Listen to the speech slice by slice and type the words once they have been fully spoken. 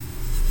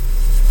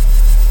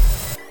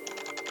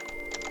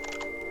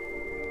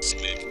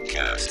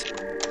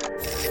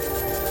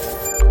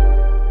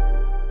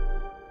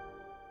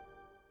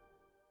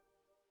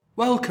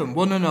Welcome,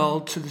 one and all,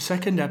 to the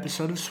second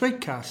episode of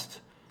SwigCast,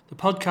 the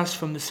podcast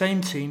from the same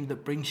team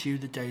that brings you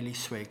the Daily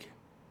Swig.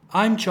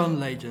 I'm John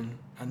Layden,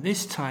 and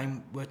this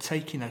time we're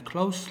taking a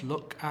close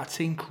look at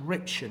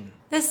encryption.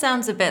 This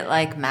sounds a bit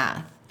like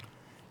math.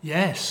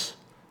 Yes,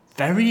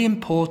 very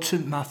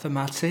important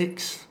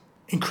mathematics.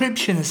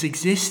 Encryption has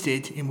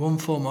existed in one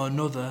form or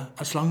another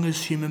as long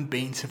as human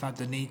beings have had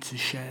the need to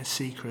share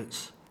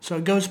secrets. So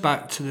it goes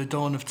back to the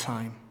dawn of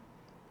time.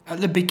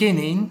 At the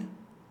beginning,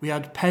 we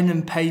had pen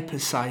and paper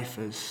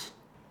ciphers.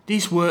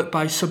 These work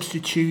by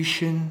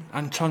substitution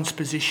and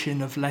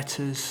transposition of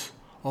letters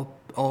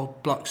or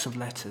blocks of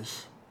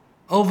letters.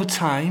 Over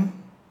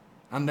time,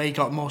 and they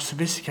got more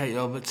sophisticated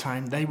over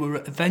time, they were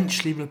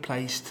eventually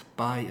replaced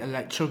by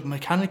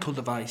electromechanical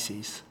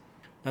devices.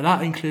 Now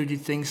that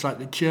included things like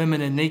the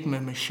German Enigma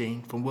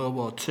machine from World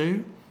War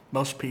II.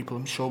 Most people,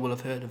 I'm sure, will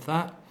have heard of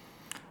that.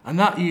 And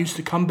that used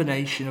a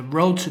combination of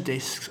rotor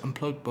discs and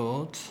plug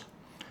boards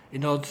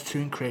in order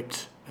to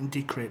encrypt and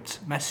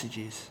decrypt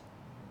messages.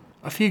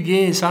 A few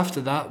years after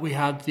that, we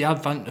had the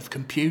advent of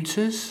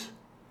computers,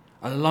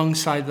 and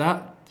alongside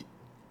that,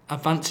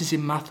 advances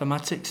in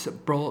mathematics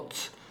that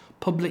brought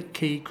public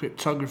key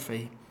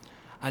cryptography.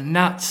 And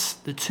that's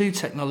the two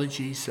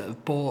technologies that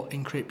have brought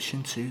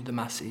encryption to the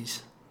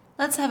masses.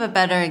 Let's have a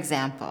better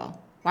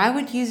example. Why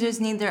would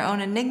users need their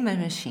own Enigma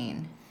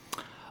machine?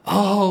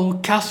 Oh,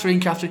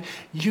 Catherine,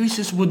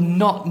 users would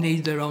not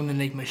need their own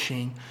Enigma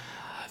machine.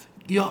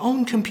 Your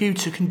own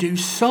computer can do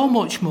so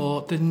much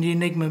more than the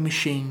Enigma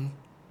machine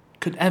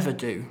could ever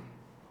do.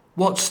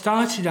 What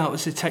started out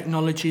as a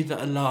technology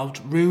that allowed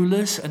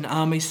rulers and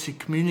armies to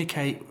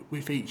communicate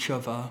with each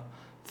other,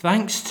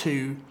 thanks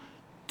to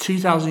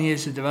 2,000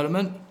 years of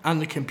development and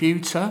the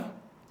computer,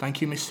 thank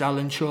you Mr.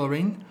 Alan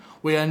Turing,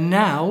 we are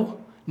now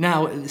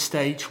at the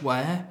stage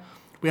where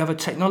we have a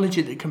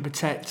technology that can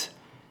protect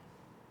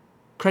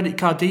credit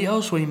card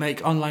details when you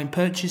make online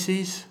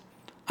purchases,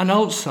 and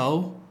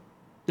also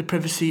the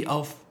privacy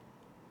of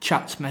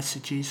chat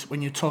messages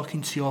when you're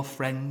talking to your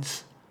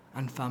friends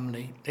and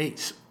family.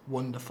 It's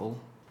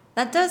wonderful.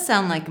 That does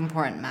sound like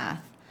important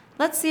math.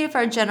 Let's see if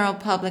our general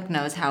public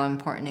knows how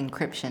important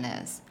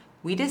encryption is.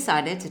 We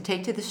decided to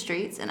take to the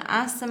streets and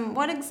ask them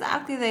what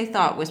exactly they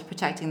thought was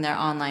protecting their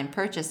online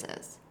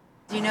purchases.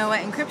 Do you know what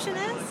encryption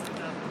is?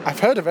 I've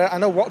heard of it. I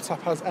know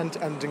WhatsApp has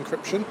end-to-end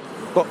encryption,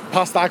 but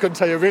past that I couldn't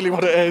tell you really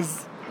what it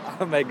is.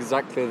 I'm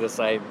exactly the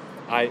same.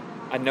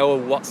 I know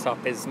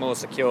WhatsApp is more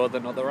secure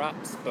than other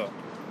apps, but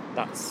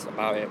that's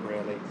about it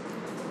really.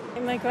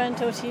 My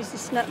granddaughter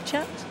uses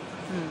Snapchat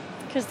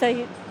because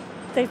they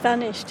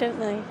vanish, don't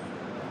they?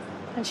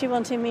 And she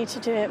wanted me to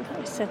do it, but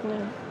I said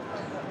no.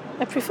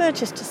 I prefer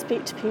just to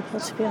speak to people,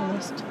 to be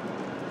honest.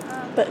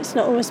 But it's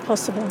not always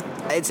possible.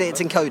 It's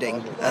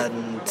encoding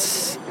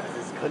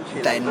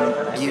and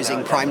then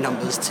using prime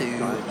numbers to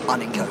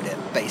unencode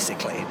it,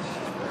 basically.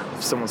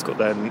 If someone's got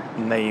their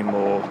name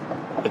or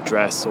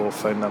address or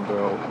phone number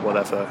or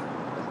whatever,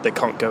 they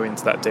can't go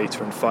into that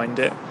data and find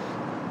it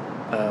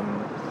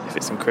if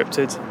it's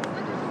encrypted.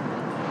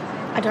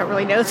 I don't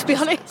really know, to be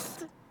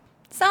honest.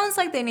 Sounds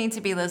like they need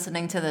to be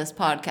listening to this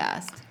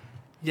podcast.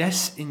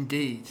 Yes,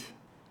 indeed.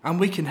 And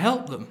we can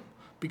help them,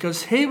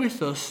 because here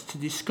with us to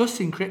discuss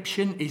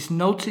encryption is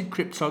noted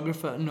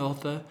cryptographer and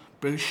author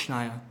Bruce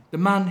Schneier, the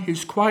man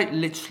who's quite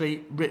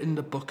literally written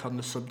the book on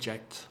the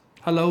subject.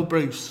 Hello,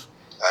 Bruce.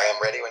 I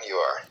am ready when you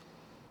are.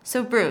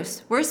 So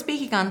Bruce, we're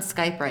speaking on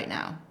Skype right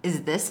now.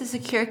 Is this a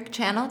secure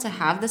channel to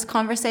have this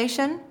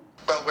conversation?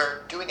 Well,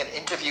 we're doing an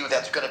interview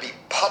that's going to be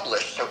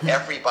published so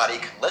everybody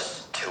can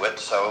listen to it,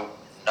 so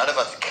none of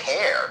us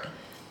care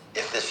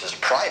if this is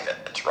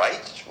private,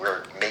 right?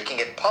 We're making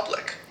it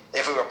public.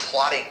 If we were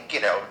plotting,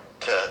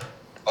 to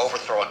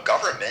overthrow a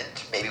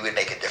government, maybe we'd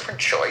make a different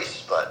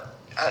choice, but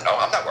I don't know,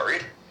 I'm not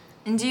worried.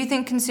 And do you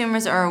think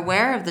consumers are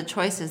aware of the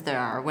choices there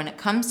are when it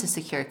comes to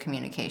secure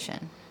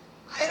communication?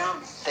 I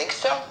don't think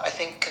so. I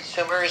think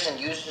consumers and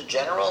users in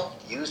general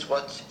use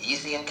what's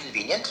easy and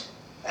convenient.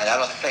 And I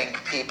don't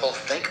think people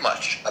think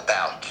much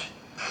about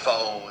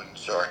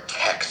phones or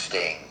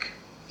texting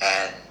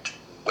and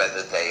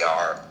whether they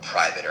are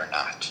private or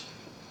not.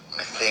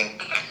 I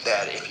think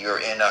that if you're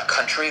in a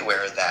country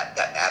where that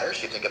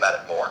matters, you think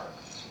about it more.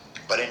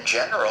 But in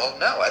general,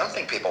 no, I don't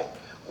think people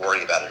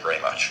worry about it very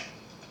much.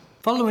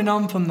 Following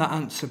on from that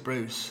answer,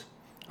 Bruce,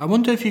 I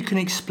wonder if you can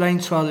explain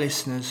to our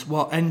listeners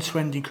what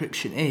end-to-end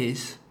encryption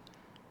is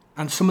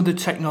and some of the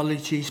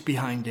technologies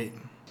behind it.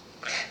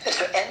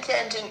 So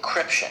end-to-end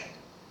encryption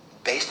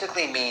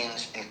basically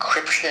means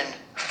encryption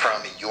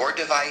from your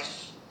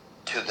device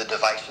to the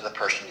device of the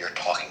person you're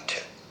talking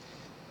to.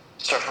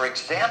 So for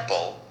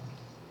example,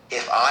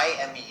 if I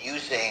am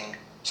using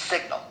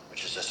Signal,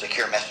 which is a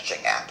secure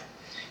messaging app,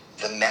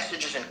 the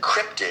message is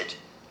encrypted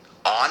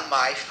on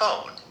my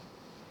phone,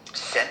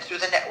 sent through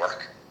the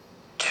network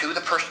to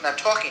the person I'm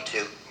talking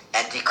to,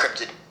 and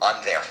decrypted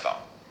on their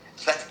phone.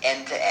 So that's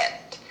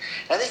end-to-end.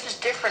 Now this is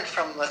different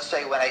from, let's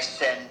say, when I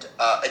send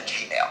a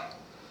Gmail.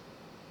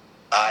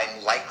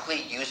 I'm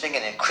likely using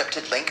an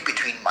encrypted link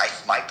between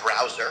my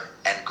browser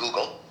and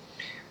Google,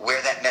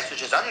 where that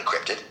message is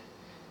unencrypted,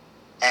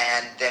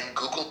 and then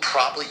Google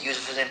probably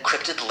uses an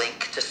encrypted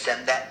link to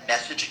send that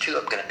message to,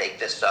 I'm going to make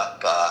this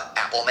up,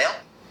 Apple Mail.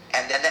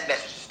 And then that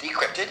message is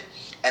decrypted,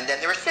 and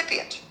then the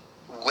recipient,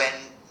 when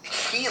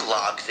he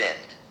logs in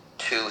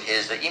to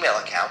his email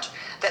account,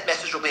 that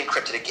message will be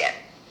encrypted again.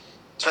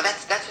 So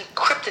that's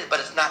encrypted, but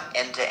it's not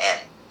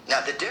end-to-end.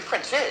 Now, the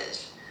difference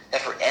is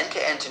that for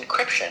end-to-end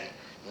encryption,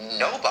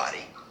 nobody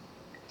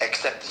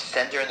except the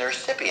sender and the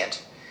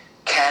recipient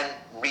can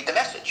read the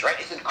message, right?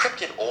 It's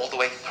encrypted all the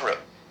way through.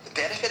 The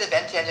benefit of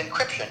end-to-end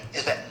encryption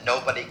is that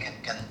nobody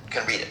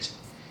can read it.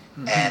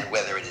 Mm-hmm. And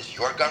whether it is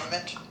your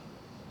government,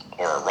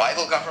 or a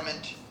rival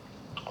government,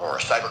 or a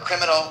cyber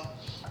criminal,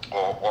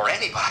 or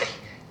anybody,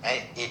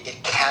 right?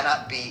 It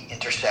cannot be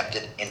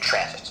intercepted in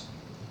transit.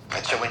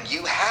 Right? So when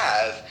you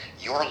have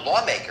your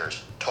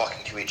lawmakers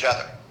talking to each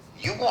other,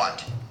 you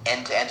want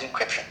end-to-end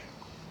encryption.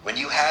 When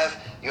you have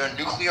your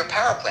nuclear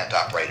power plant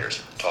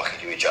operators talking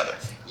to each other,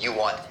 you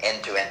want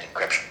end-to-end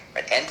encryption.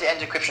 Right?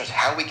 End-to-end encryption is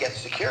how we get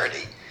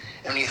security.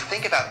 And when you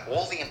think about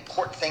all the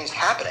important things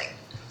happening,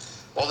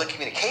 all the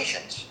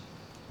communications,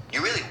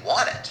 you really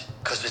want it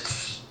because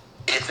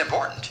it's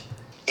important.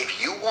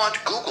 If you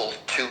want Google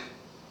to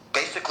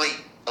basically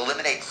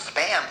eliminate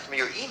spam from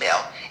your email,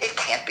 it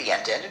can't be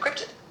end-to-end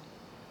encrypted.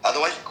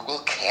 Otherwise, Google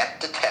can't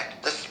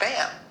detect the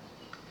spam.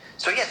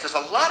 So yes, there's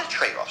a lot of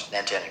trade-offs in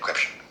end-to-end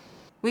encryption.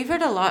 We've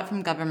heard a lot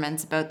from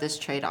governments about this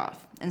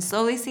trade-off, and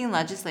slowly seen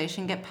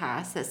legislation get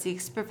passed that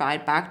seeks to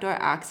provide backdoor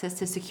access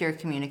to secure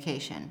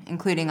communication,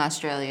 including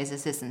Australia's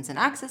Assistance and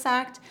Access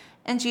Act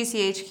and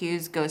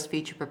GCHQ's Ghost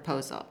Feature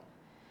proposal.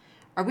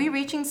 Are we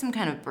reaching some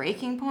kind of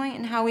breaking point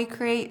in how we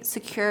create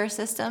secure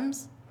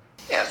systems?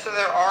 Yeah, so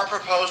there are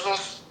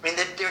proposals. I mean,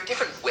 there are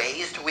different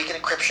ways to weaken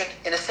encryption.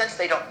 In a sense,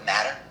 they don't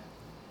matter.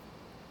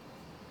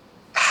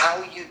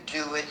 How you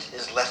do it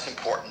is less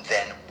important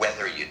than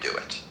whether you do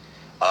it.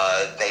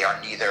 They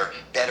are neither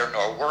better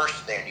nor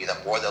worse. They're neither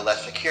more nor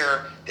less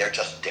secure. They're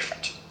just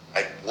different.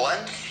 Right?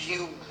 Once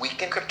you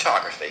weaken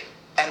cryptography,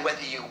 and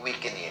whether you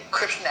weaken the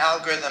encryption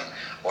algorithm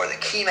or the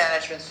key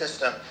management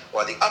system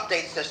or the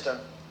update system,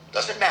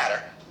 doesn't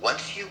matter.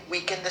 Once you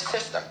weaken the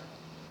system,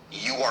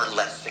 you are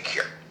less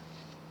secure.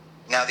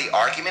 Now, the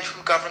argument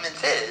from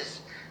governments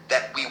is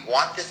that we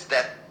want this,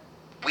 that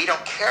we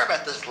don't care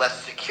about this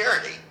less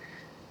security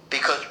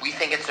because we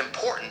think it's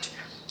important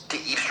to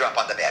eavesdrop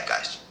on the bad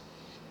guys.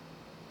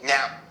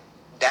 Now,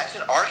 that's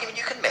an argument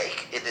you can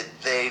make.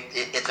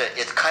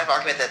 It's kind of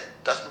argument that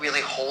doesn't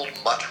really hold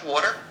much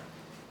water,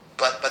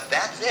 but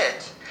that's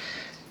it.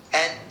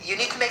 And you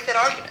need to make that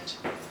argument.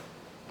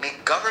 I mean,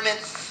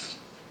 governments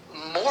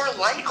more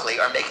likely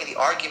are making the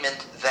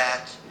argument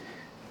that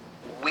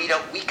we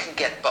can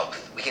get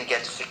both. We can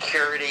get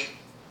security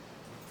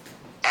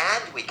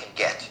and we can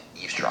get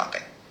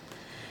eavesdropping.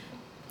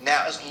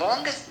 Now, as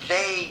long as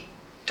they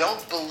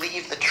don't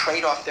believe the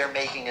trade-off they're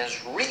making is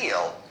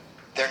real,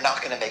 they're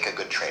not going to make a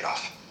good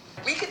trade-off.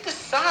 We can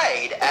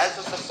decide as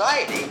a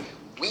society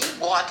we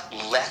want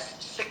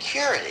less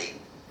security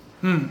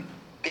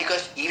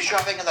because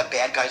eavesdropping on the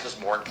bad guys is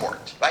more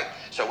important, right?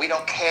 So we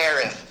don't care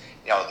if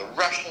the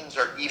Russians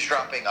are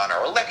eavesdropping on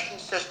our election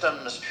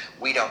systems.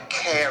 We don't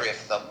care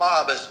if the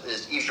mob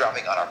is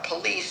eavesdropping on our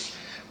police.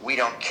 We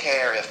don't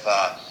care if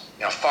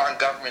foreign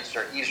governments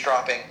are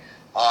eavesdropping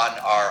on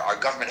our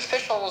government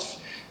officials.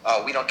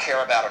 We don't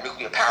care about our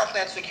nuclear power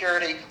plant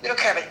security. We don't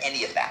care about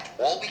any of that.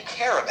 All we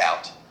care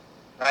about,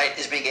 right,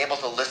 is being able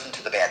to listen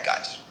to the bad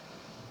guys.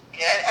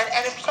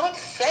 And if someone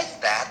says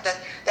that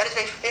is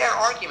a fair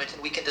argument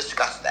and we can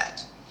discuss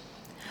that.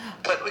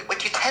 But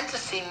what you tend to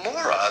see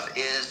more of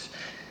is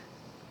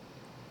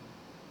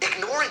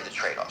ignoring the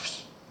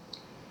trade-offs.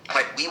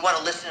 Right? We want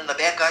to listen to the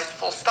bad guys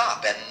full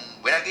stop, and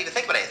we're not going to even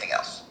think about anything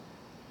else.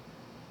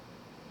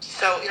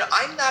 So,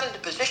 I'm not in a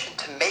position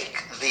to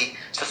make the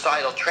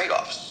societal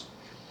trade-offs.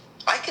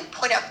 I can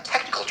point out the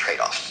technical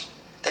trade-offs,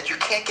 that you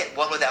can't get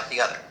one without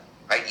the other.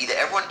 Right? Either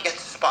everyone gets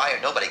to spy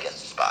or nobody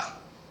gets to spy.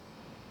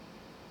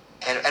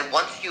 And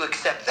once you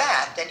accept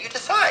that, then you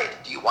decide,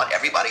 do you want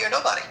everybody or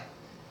nobody?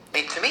 I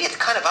mean, to me, it's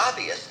kind of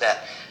obvious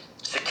that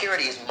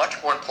security is much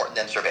more important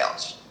than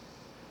surveillance.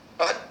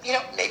 But,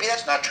 maybe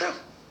that's not true.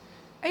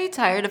 Are you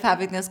tired of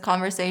having this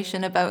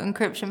conversation about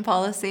encryption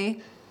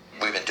policy?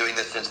 We've been doing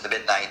this since the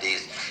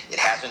mid-90s. It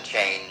hasn't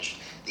changed.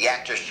 The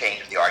actors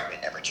change, the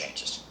argument never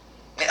changes.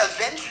 I mean,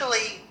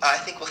 eventually, I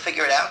think we'll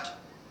figure it out.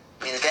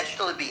 I mean,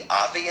 eventually it'll be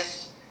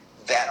obvious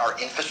that our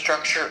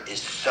infrastructure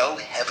is so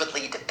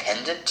heavily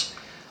dependent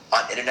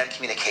on internet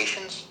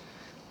communications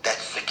that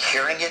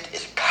securing it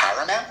is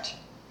paramount,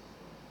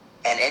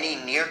 and any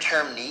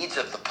near-term needs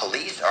of the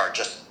police are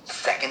just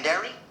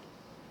secondary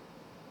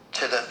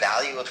to the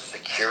value of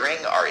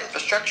securing our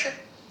infrastructure.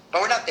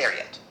 But we're not there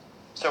yet,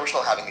 so we're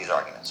still having these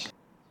arguments.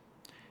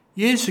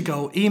 Years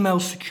ago,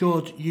 emails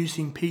secured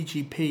using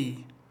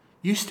PGP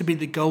used to be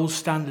the gold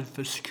standard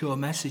for secure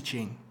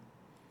messaging.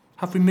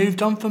 Have we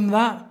moved on from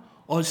that,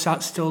 or is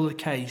that still the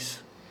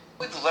case?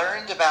 We've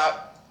learned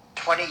about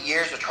 20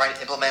 years of trying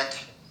to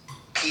implement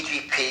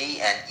PGP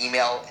and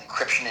email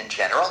encryption in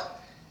general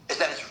is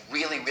that it's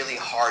really, really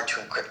hard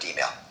to encrypt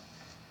email.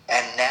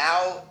 And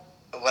now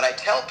what I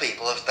tell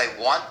people, if they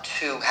want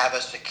to have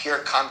a secure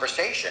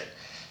conversation,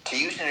 to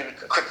use an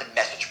encrypted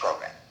message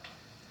program,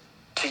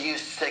 to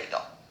use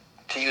Signal,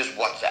 to use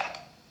WhatsApp,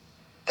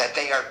 that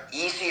they are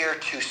easier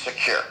to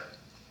secure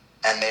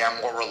and they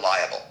are more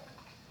reliable.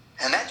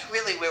 And that's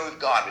really where we've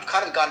gone. We've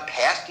kind of gone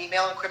past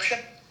email encryption,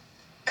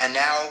 and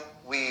now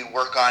we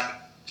work on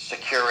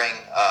securing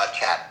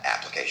chat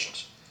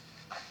applications.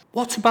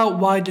 What about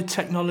wider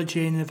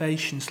technology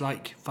innovations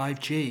like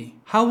 5G?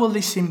 How will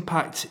this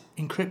impact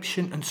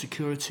encryption and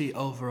security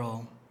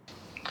overall?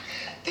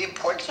 The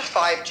importance of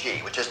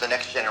 5G, which is the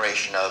next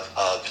generation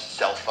of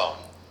cell phone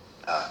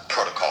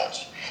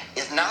protocols,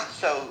 is not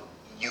so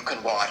you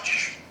can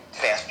watch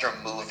faster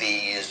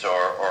movies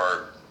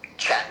or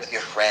chat with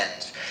your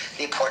friends.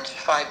 The importance of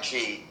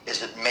 5G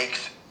is it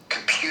makes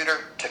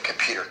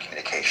computer-to-computer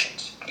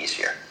communications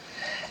easier.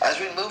 As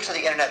we move to the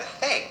Internet of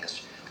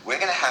Things, we're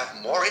going to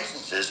have more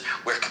instances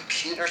where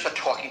computers are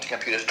talking to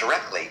computers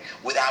directly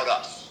without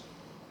us.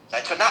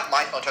 Right? So not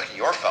my phone talking to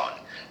your phone,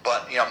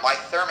 but my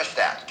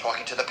thermostat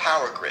talking to the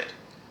power grid,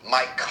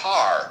 my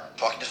car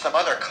talking to some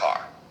other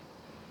car.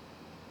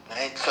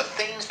 Right? So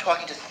things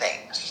talking to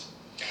things.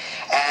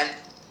 And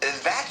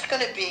that's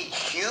going to be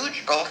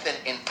huge both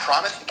in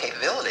promise and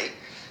capability,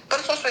 but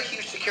it's also a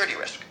huge security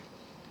risk.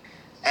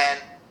 And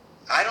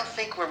I don't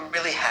think we're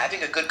really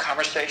having a good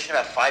conversation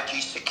about 5G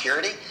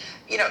security.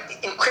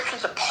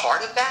 Encryption's a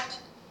part of that,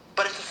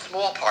 but it's a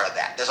small part of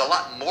that. There's a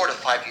lot more to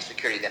 5G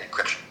security than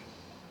encryption.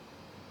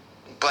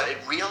 But it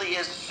really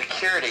is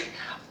security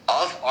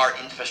of our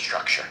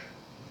infrastructure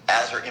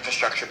as our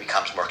infrastructure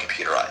becomes more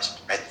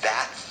computerized. Right?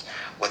 That's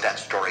what that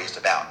story is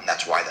about, and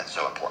that's why that's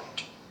so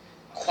important.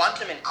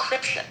 Quantum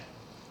encryption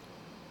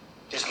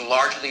is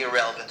largely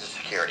irrelevant to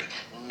security.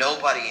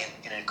 Nobody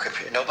in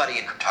encryption, nobody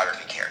in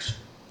cryptography cares.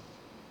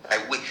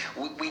 Right?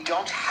 We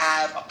don't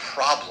have a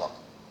problem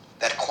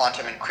that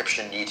quantum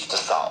encryption needs to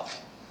solve.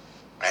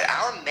 Right?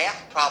 Our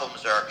math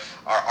problems are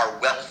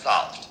well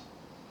solved.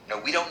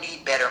 We don't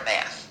need better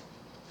math.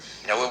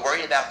 We're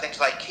worried about things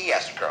like key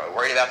escrow. We're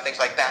worried about things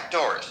like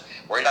backdoors.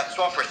 We're worried about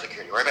software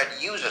security. We're worried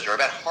about users. We're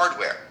worried about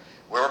hardware.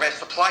 We're worried about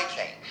supply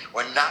chain.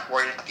 We're not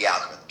worried about the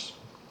algorithms.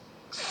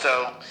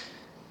 So,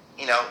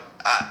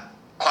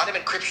 quantum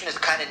encryption is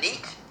kind of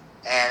neat,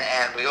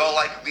 and we all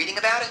like reading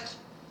about it,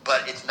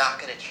 but it's not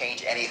going to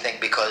change anything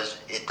because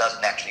it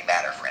doesn't actually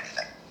matter for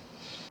anything.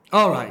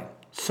 Alright,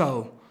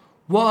 so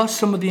what are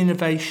some of the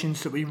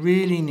innovations that we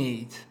really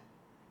need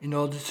in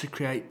order to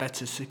create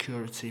better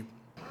security?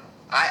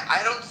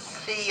 I don't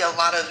see a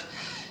lot of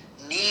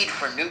need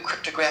for new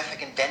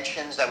cryptographic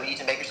inventions that we need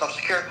to make ourselves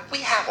secure. We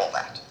have all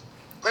that.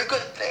 We're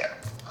good there.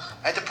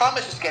 Right? The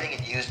problem is just getting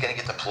it used, getting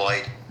it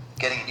deployed,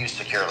 getting it used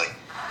securely.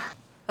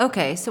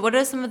 Okay, so what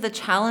are some of the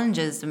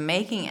challenges of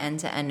making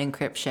end-to-end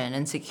encryption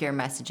and secure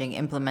messaging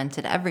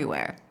implemented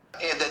everywhere?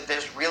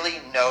 There's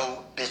really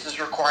no business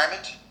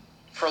requirement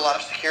for a lot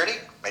of security.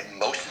 Right?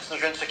 Most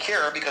systems are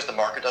insecure because the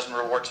market doesn't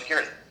reward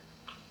security.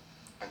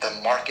 The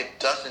market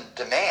doesn't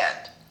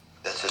demand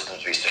that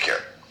systems be secure.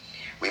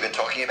 We've been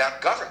talking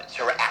about governments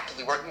who are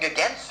actively working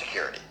against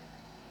security.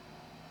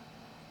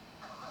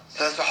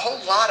 So there's a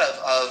whole lot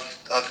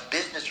of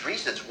business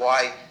reasons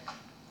why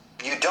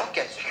you don't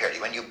get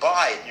security when you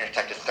buy an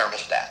interconnected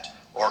thermostat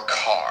or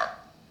car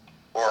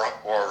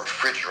or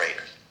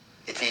refrigerator.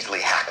 It's easily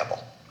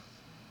hackable.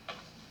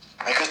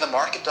 Because the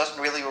market doesn't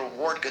really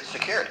reward good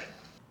security.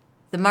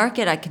 The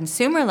market at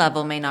consumer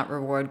level may not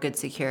reward good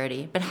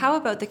security, but how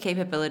about the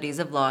capabilities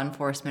of law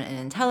enforcement and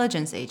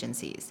intelligence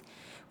agencies?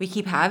 We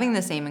keep having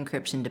the same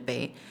encryption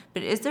debate,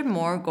 but is there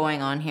more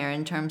going on here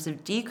in terms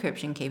of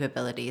decryption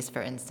capabilities,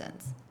 for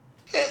instance?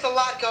 There's a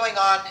lot going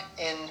on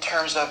in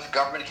terms of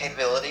government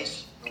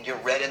capabilities. I mean, you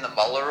read in the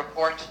Mueller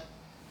report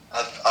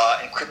of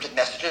encrypted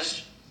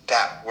messages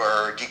that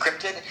were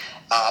decrypted.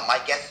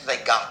 My guess is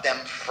they got them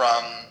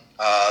from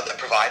the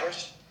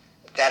providers.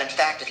 That in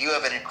fact, if you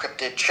have an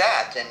encrypted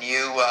chat and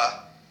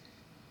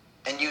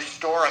you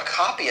store a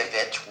copy of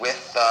it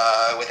with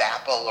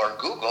Apple or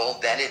Google,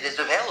 then it is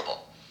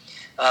available.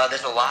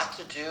 There's a lot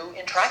to do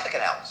in traffic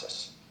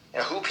analysis.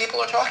 Who people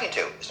are talking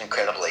to is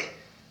incredibly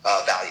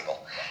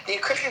valuable. The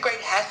encryption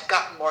grade has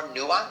gotten more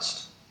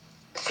nuanced.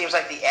 It seems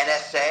like the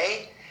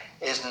NSA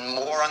is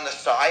more on the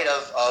side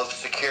of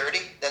security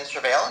than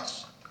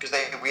surveillance because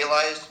they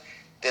realize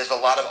there's a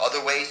lot of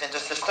other ways into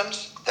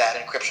systems that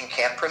encryption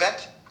can't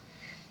prevent.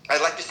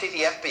 I'd like to see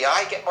the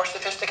FBI get more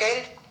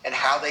sophisticated in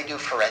how they do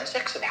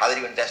forensics and how they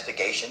do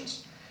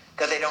investigations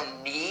because they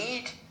don't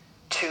need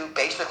to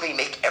basically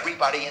make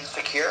everybody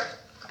insecure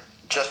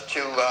just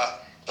to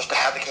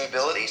have the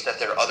capabilities, that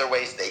there are other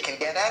ways they can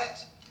get at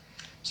it.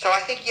 So I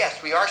think,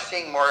 yes, we are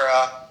seeing more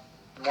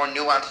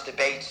nuanced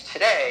debates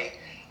today,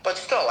 but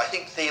still, I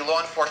think the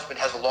law enforcement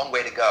has a long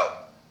way to go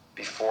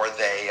before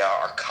they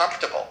are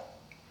comfortable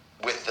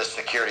with the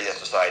security that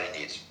society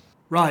needs.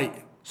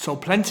 Right, so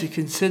plenty to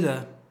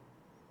consider.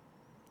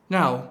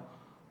 Now,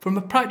 from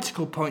a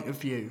practical point of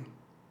view,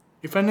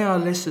 if any of our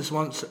listeners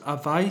want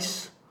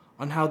advice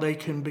on how they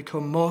can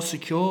become more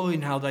secure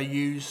in how they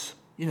use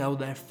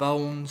their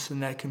phones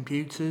and their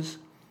computers.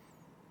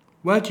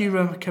 Where do you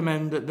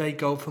recommend that they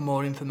go for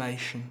more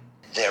information?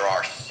 There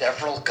are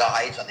several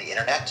guides on the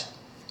internet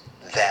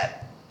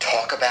that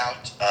talk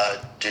about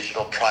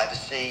digital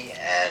privacy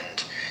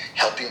and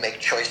help you make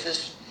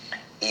choices.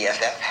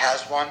 EFF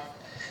has one.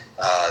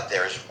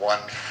 There's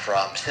one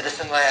from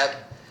Citizen Lab.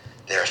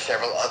 There are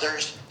several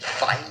others.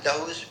 Find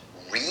those,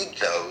 read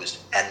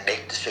those, and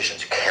make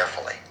decisions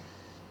carefully.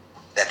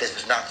 That this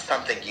is not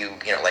something you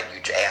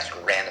ask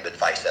random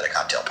advice at a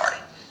cocktail party.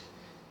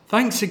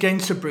 Thanks again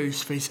to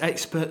Bruce for his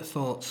expert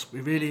thoughts. We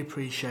really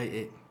appreciate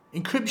it.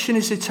 Encryption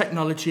is a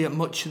technology at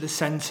much of the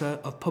centre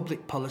of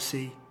public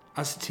policy,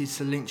 as it is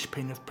the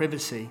linchpin of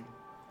privacy.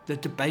 The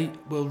debate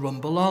will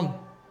rumble on.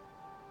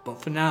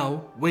 But for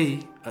now,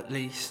 we, at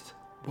least,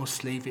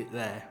 must leave it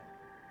there.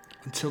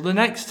 Until the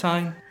next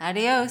time.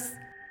 Adios.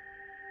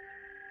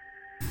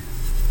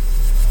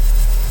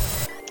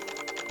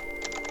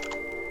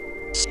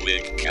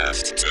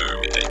 SwigCast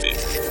Term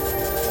Edit.